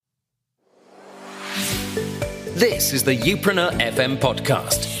This is the Youpreneur FM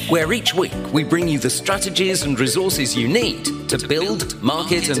podcast, where each week we bring you the strategies and resources you need to build,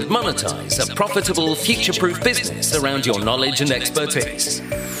 market and monetize a profitable, future-proof business around your knowledge and expertise.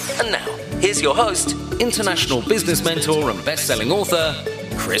 And now, here's your host, international business mentor and best-selling author,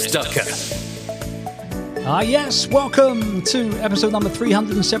 Chris Ducker. Yes, welcome to episode number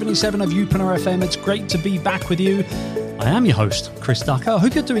 377 of Youpreneur FM. It's great to be back with you. I am your host, Chris Ducker. I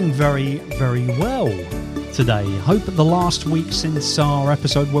hope you're doing very, very well today. I hope the last week since our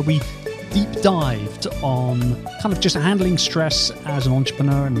episode where we deep dived on kind of just handling stress as an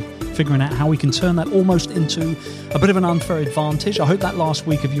entrepreneur and figuring out how we can turn that almost into a bit of an unfair advantage. I hope that last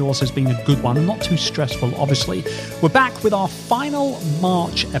week of yours has been a good one and not too stressful, obviously. We're back with our final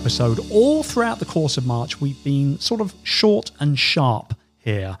March episode. All throughout the course of March, we've been sort of short and sharp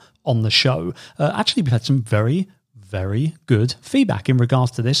here on the show. Actually, we've had some very good feedback in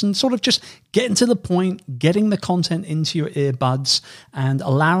regards to this and sort of just getting to the point, getting the content into your earbuds and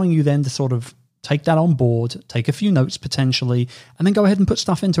allowing you then to sort of take that on board, take a few notes potentially, and then go ahead and put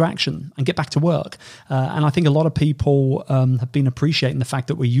stuff into action and get back to work. And I think a lot of people have been appreciating the fact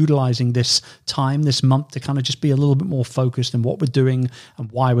that we're utilizing this time, this month, to kind of just be a little bit more focused in what we're doing and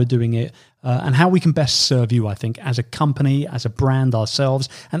why we're doing it, and how we can best serve you, I think, as a company, as a brand ourselves,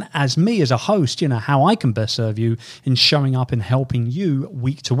 and as me as a host, how I can best serve you in showing up and helping you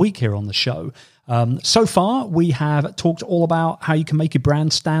week to week here on the show. So far, we have talked all about how you can make your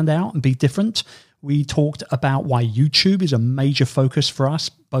brand stand out and be different. We talked about why YouTube is a major focus for us,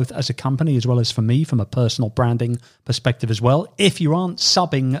 both as a company as well as for me from a personal branding perspective as well. If you aren't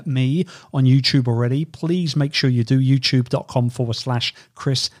subbing me on YouTube already, please make sure you do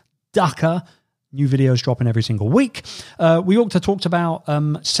youtube.com/Chris Ducker. New videos dropping every single week. We also talked about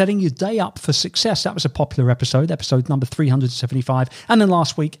setting your day up for success. That was a popular episode number 375. And then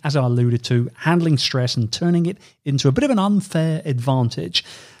last week, as I alluded to, handling stress and turning it into a bit of an unfair advantage.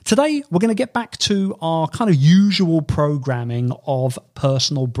 Today, we're going to get back to our kind of usual programming of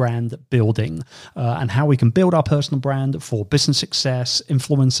personal brand building and how we can build our personal brand for business success,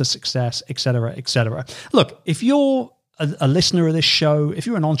 influencer success, etc., etc. Look, if you're a listener of this show, if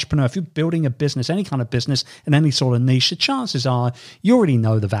you're an entrepreneur, if you're building a business, any kind of business in any sort of niche, the chances are you already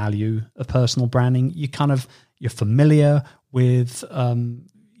know the value of personal branding. You're familiar with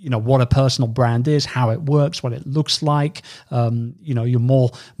what a personal brand is, how it works, what it looks like. You're more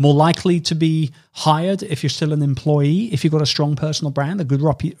likely to be hired if you're still an employee, if you've got a strong personal brand, a good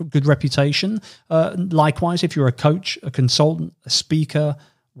reputation. Likewise, if you're a coach, a consultant, a speaker,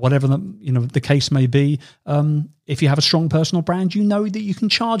 whatever the case may be, if you have a strong personal brand, you know that you can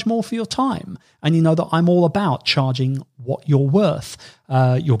charge more for your time. And you know that I'm all about charging what you're worth.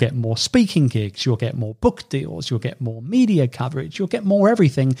 You'll get more speaking gigs, you'll get more book deals, you'll get more media coverage, you'll get more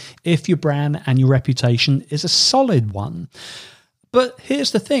everything if your brand and your reputation is a solid one. But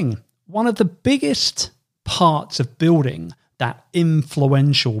here's the thing. One of the biggest parts of building that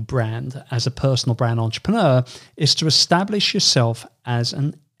influential brand as a personal brand entrepreneur is to establish yourself as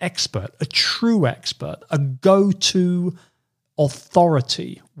an expert, a true expert, a go-to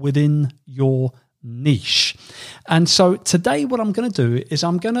authority within your niche. And so today what I'm going to do is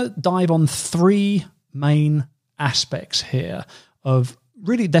I'm going to dive on three main aspects here of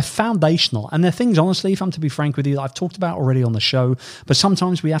really, they're foundational and they're things, honestly, if I'm to be frank with you, that I've talked about already on the show, but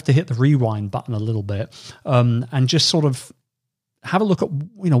sometimes we have to hit the rewind button a little bit and just sort of have a look at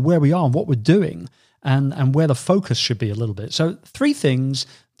where we are and what we're doing and where the focus should be a little bit. So three things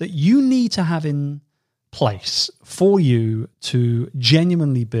that you need to have in place for you to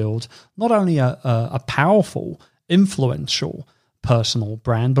genuinely build not only a powerful, influential personal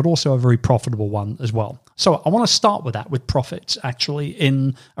brand, but also a very profitable one as well. So I want to start with that, with profits, actually,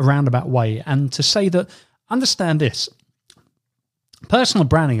 in a roundabout way, and to say that, understand this, personal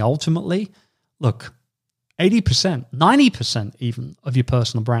branding ultimately, look, 80%, 90% even of your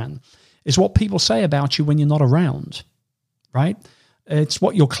personal brand is what people say about you when you're not around, right? It's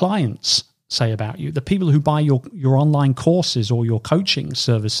what your clients say about you, the people who buy your online courses or your coaching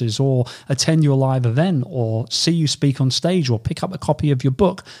services or attend your live event or see you speak on stage or pick up a copy of your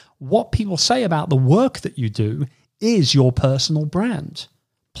book. What people say about the work that you do is your personal brand,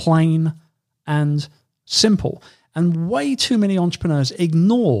 plain and simple. And way too many entrepreneurs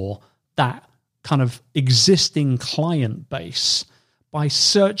ignore that kind of existing client base by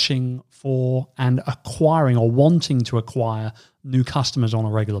searching for and acquiring or wanting to acquire new customers on a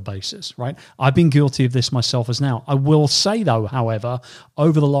regular basis, right? I've been guilty of this myself as now. I will say, though, however,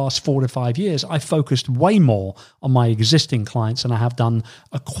 over the last 4 to 5 years, I focused way more on my existing clients than I have done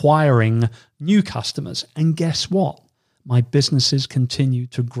acquiring new customers. And guess what? My businesses continue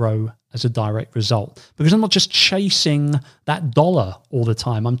to grow as a direct result, because I'm not just chasing that dollar all the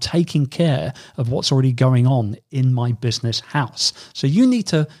time. I'm taking care of what's already going on in my business house. So you need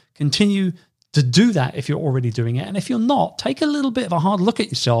to continue to do that if you're already doing it. And if you're not, take a little bit of a hard look at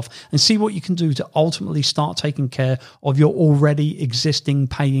yourself and see what you can do to ultimately start taking care of your already existing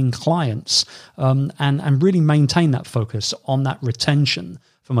paying clients, and really maintain that focus on that retention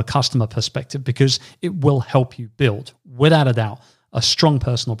from a customer perspective, because it will help you build, without a doubt, a strong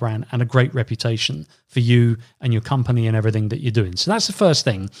personal brand and a great reputation for you and your company and everything that you're doing. So that's the first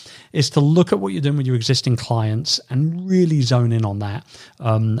thing, is to look at what you're doing with your existing clients and really zone in on that,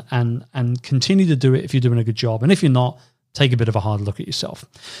 and continue to do it if you're doing a good job. And if you're not, take a bit of a hard look at yourself.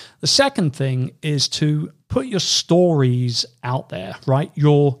 The second thing is to put your stories out there, right?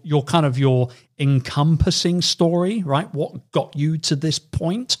 Your encompassing story, right? What got you to this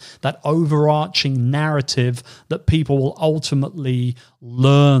point, that overarching narrative that people will ultimately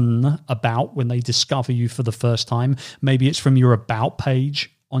learn about when they discover you for the first time. Maybe it's from your about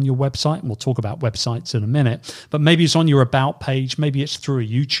page on your website, and we'll talk about websites in a minute, but maybe it's on your about page, maybe it's through a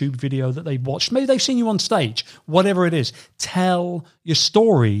YouTube video that they've watched, maybe they've seen you on stage, whatever it is. Tell your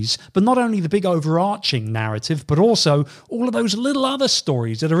stories, but not only the big overarching narrative, but also all of those little other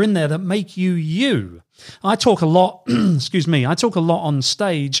stories that are in there that make you you. I talk a lot, I talk a lot on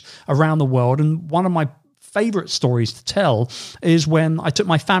stage around the world, and one of my favorite stories to tell is when I took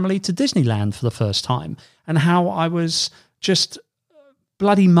my family to Disneyland for the first time, and how I was just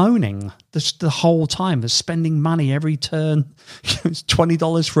bloody moaning the whole time, of spending money every turn. It's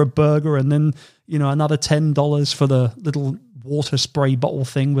 $20 for a burger, and then another $10 for the little water spray bottle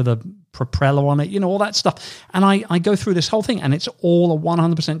thing with a propeller on it, all that stuff. And I go through this whole thing, and it's all a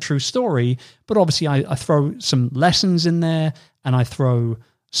 100% true story, but obviously I throw some lessons in there, and I throw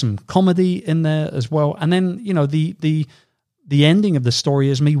some comedy in there as well. And then the ending of the story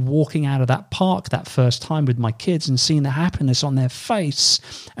is me walking out of that park that first time with my kids and seeing the happiness on their face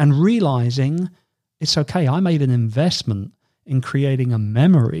and realizing it's okay. I made an investment in creating a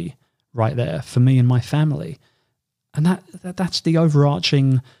memory right there for me and my family. And that's the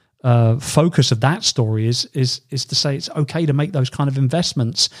overarching focus of that story is to say it's okay to make those kind of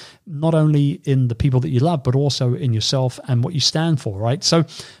investments, not only in the people that you love, but also in yourself and what you stand for, right? So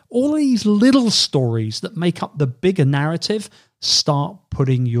all these little stories that make up the bigger narrative, start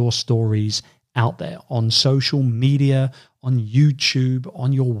putting your stories out there on social media, on YouTube,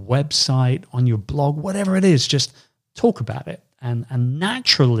 on your website, on your blog, whatever it is. Just talk about it. And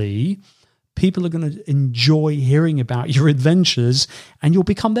naturally, people are going to enjoy hearing about your adventures, and you'll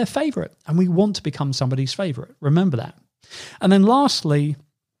become their favorite. And we want to become somebody's favorite. Remember that. And then lastly,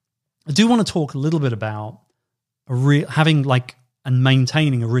 I do want to talk a little bit about having and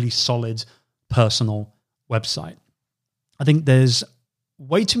maintaining a really solid personal website. I think there's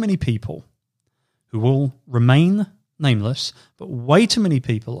way too many people who will remain nameless, but way too many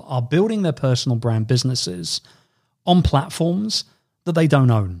people are building their personal brand businesses on platforms that they don't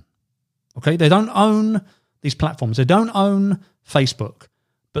own. Okay, they don't own these platforms. They don't own Facebook,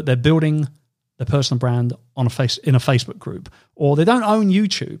 but they're building their personal brand in a Facebook group. Or they don't own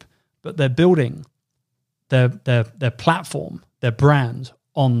YouTube, but they're building their platform, their brand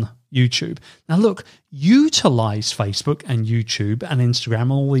on YouTube. Now look, utilize Facebook and YouTube and Instagram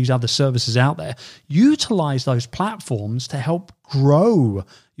and all these other services out there. Utilize those platforms to help grow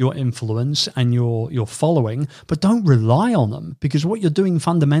your influence and your following, but don't rely on them, because what you're doing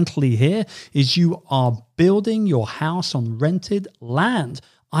fundamentally here is you are building your house on rented land.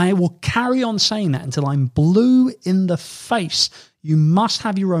 I will carry on saying that until I'm blue in the face. You must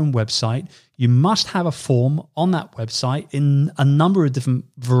have your own website. You must have a form on that website in a number of different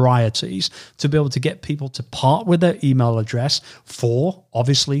varieties to be able to get people to part with their email address for,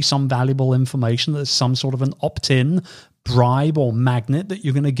 obviously, some valuable information. There's some sort of an opt-in bribe or magnet that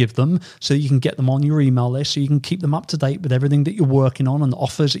you're going to give them so you can get them on your email list, so you can keep them up to date with everything that you're working on and the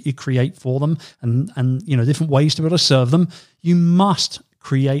offers that you create for them and different ways to be able to serve them. You must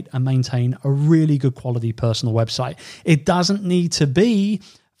create and maintain a really good quality personal website. It doesn't need to be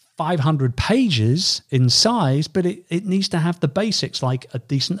 500 pages in size, but it needs to have the basics, like a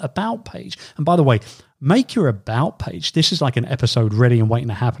decent about page. And by the way, make your about page. This is like an episode ready and waiting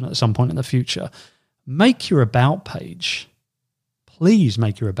to happen at some point in the future. Make your about page. Please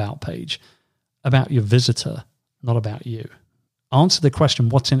make your about page about your visitor, not about you. Answer the question,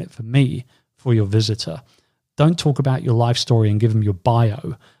 what's in it for me, for your visitor. Don't talk about your life story and give them your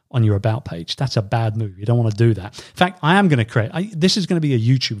bio on your about page. That's a bad move. You don't want to do that. In fact, I am going to this is going to be a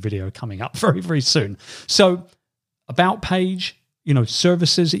YouTube video coming up very, very soon. So about page,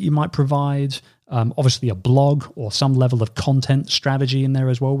 services that you might provide, obviously a blog or some level of content strategy in there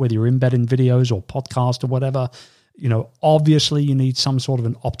as well, whether you're embedding videos or podcast or whatever. Obviously you need some sort of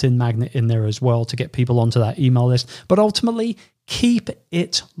an opt-in magnet in there as well to get people onto that email list. But ultimately, keep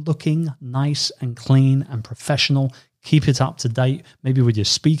it looking nice and clean and professional. Keep it up to date, maybe with your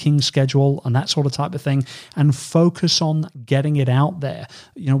speaking schedule and that sort of type of thing, and focus on getting it out there.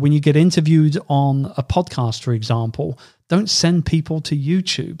 When you get interviewed on a podcast, for example, don't send people to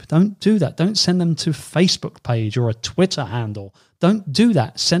YouTube. Don't do that. Don't send them to Facebook page or a Twitter handle. Don't do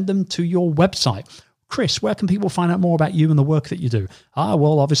that. Send them to your website. Chris, where can people find out more about you and the work that you do?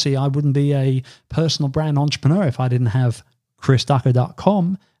 Well, obviously I wouldn't be a personal brand entrepreneur if I didn't have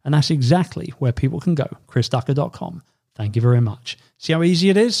chrisducker.com. And that's exactly where people can go, chrisducker.com. Thank you very much. See how easy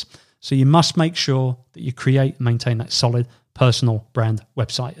it is? So you must make sure that you create and maintain that solid personal brand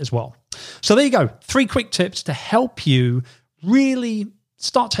website as well. So there you go. 3 quick tips to help you really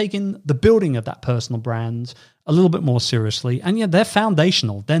start taking the building of that personal brand a little bit more seriously. And yeah, they're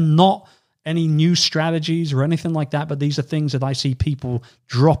foundational. They're not any new strategies or anything like that, but these are things that I see people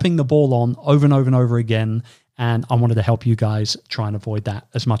dropping the ball on over and over and over again. And I wanted to help you guys try and avoid that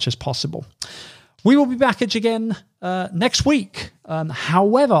as much as possible. We will be back again next week.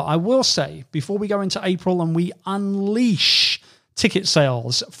 However, I will say, before we go into April and we unleash ticket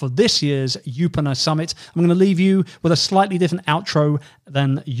sales for this year's Youpreneur Summit, I'm going to leave you with a slightly different outro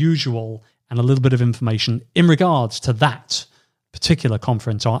than usual and a little bit of information in regards to that particular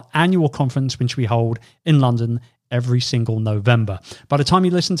conference, our annual conference, which we hold in London every single November. By the time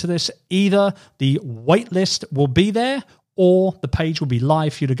you listen to this, either the wait list will be there or the page will be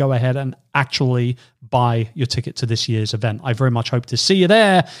live for you to go ahead and actually buy your ticket to this year's event. I very much hope to see you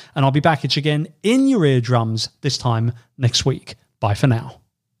there, and I'll be back at you again in your eardrums this time next week. Bye for now.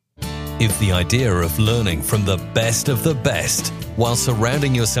 If the idea of learning from the best of the best while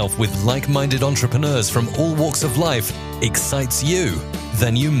surrounding yourself with like-minded entrepreneurs from all walks of life excites you,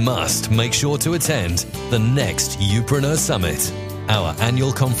 then you must make sure to attend the next Youpreneur Summit. Our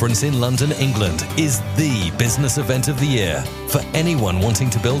annual conference in London, England is the business event of the year for anyone wanting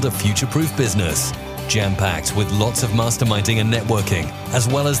to build a future-proof business. Jam-packed with lots of masterminding and networking, as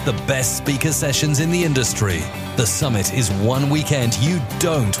well as the best speaker sessions in the industry. The summit is one weekend you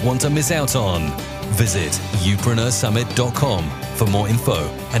don't want to miss out on. Visit youpreneursummit.com for more info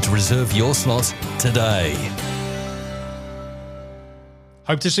and to reserve your slot today.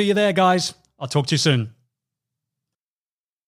 Hope to see you there, guys. I'll talk to you soon.